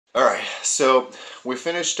All right, so we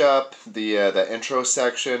finished up the intro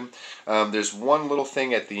section. There's one little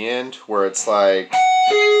thing at the end where it's like,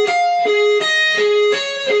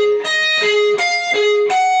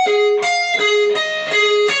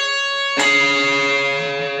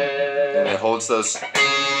 and it holds those,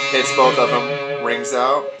 hits both of them, rings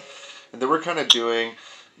out, and then we're kind of doing.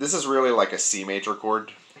 This is really like a C major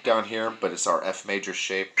chord down here, but it's our F major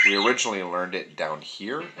shape. We originally learned it down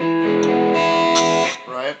here,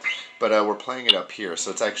 right? But we're playing it up here, so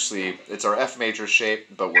it's our F major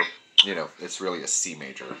shape, but it's really a C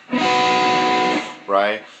major,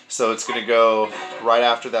 right? So it's gonna go right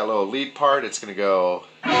after that little lead part. It's gonna go,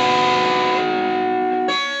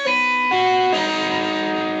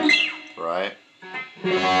 right?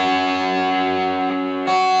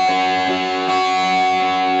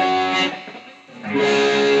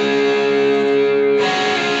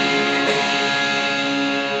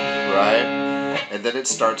 And then it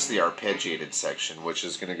starts the arpeggiated section, which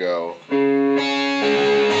is going to go.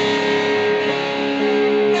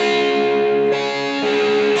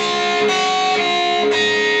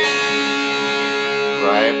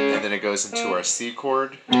 Right? And then it goes into our C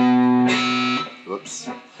chord. Whoops.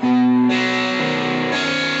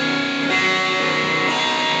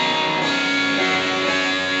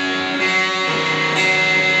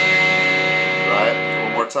 Right?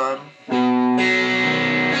 One more time.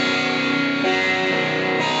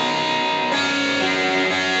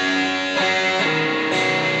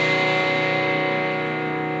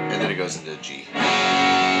 And then it goes into G.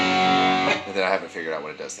 And then I haven't figured out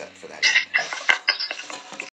what it does that for that.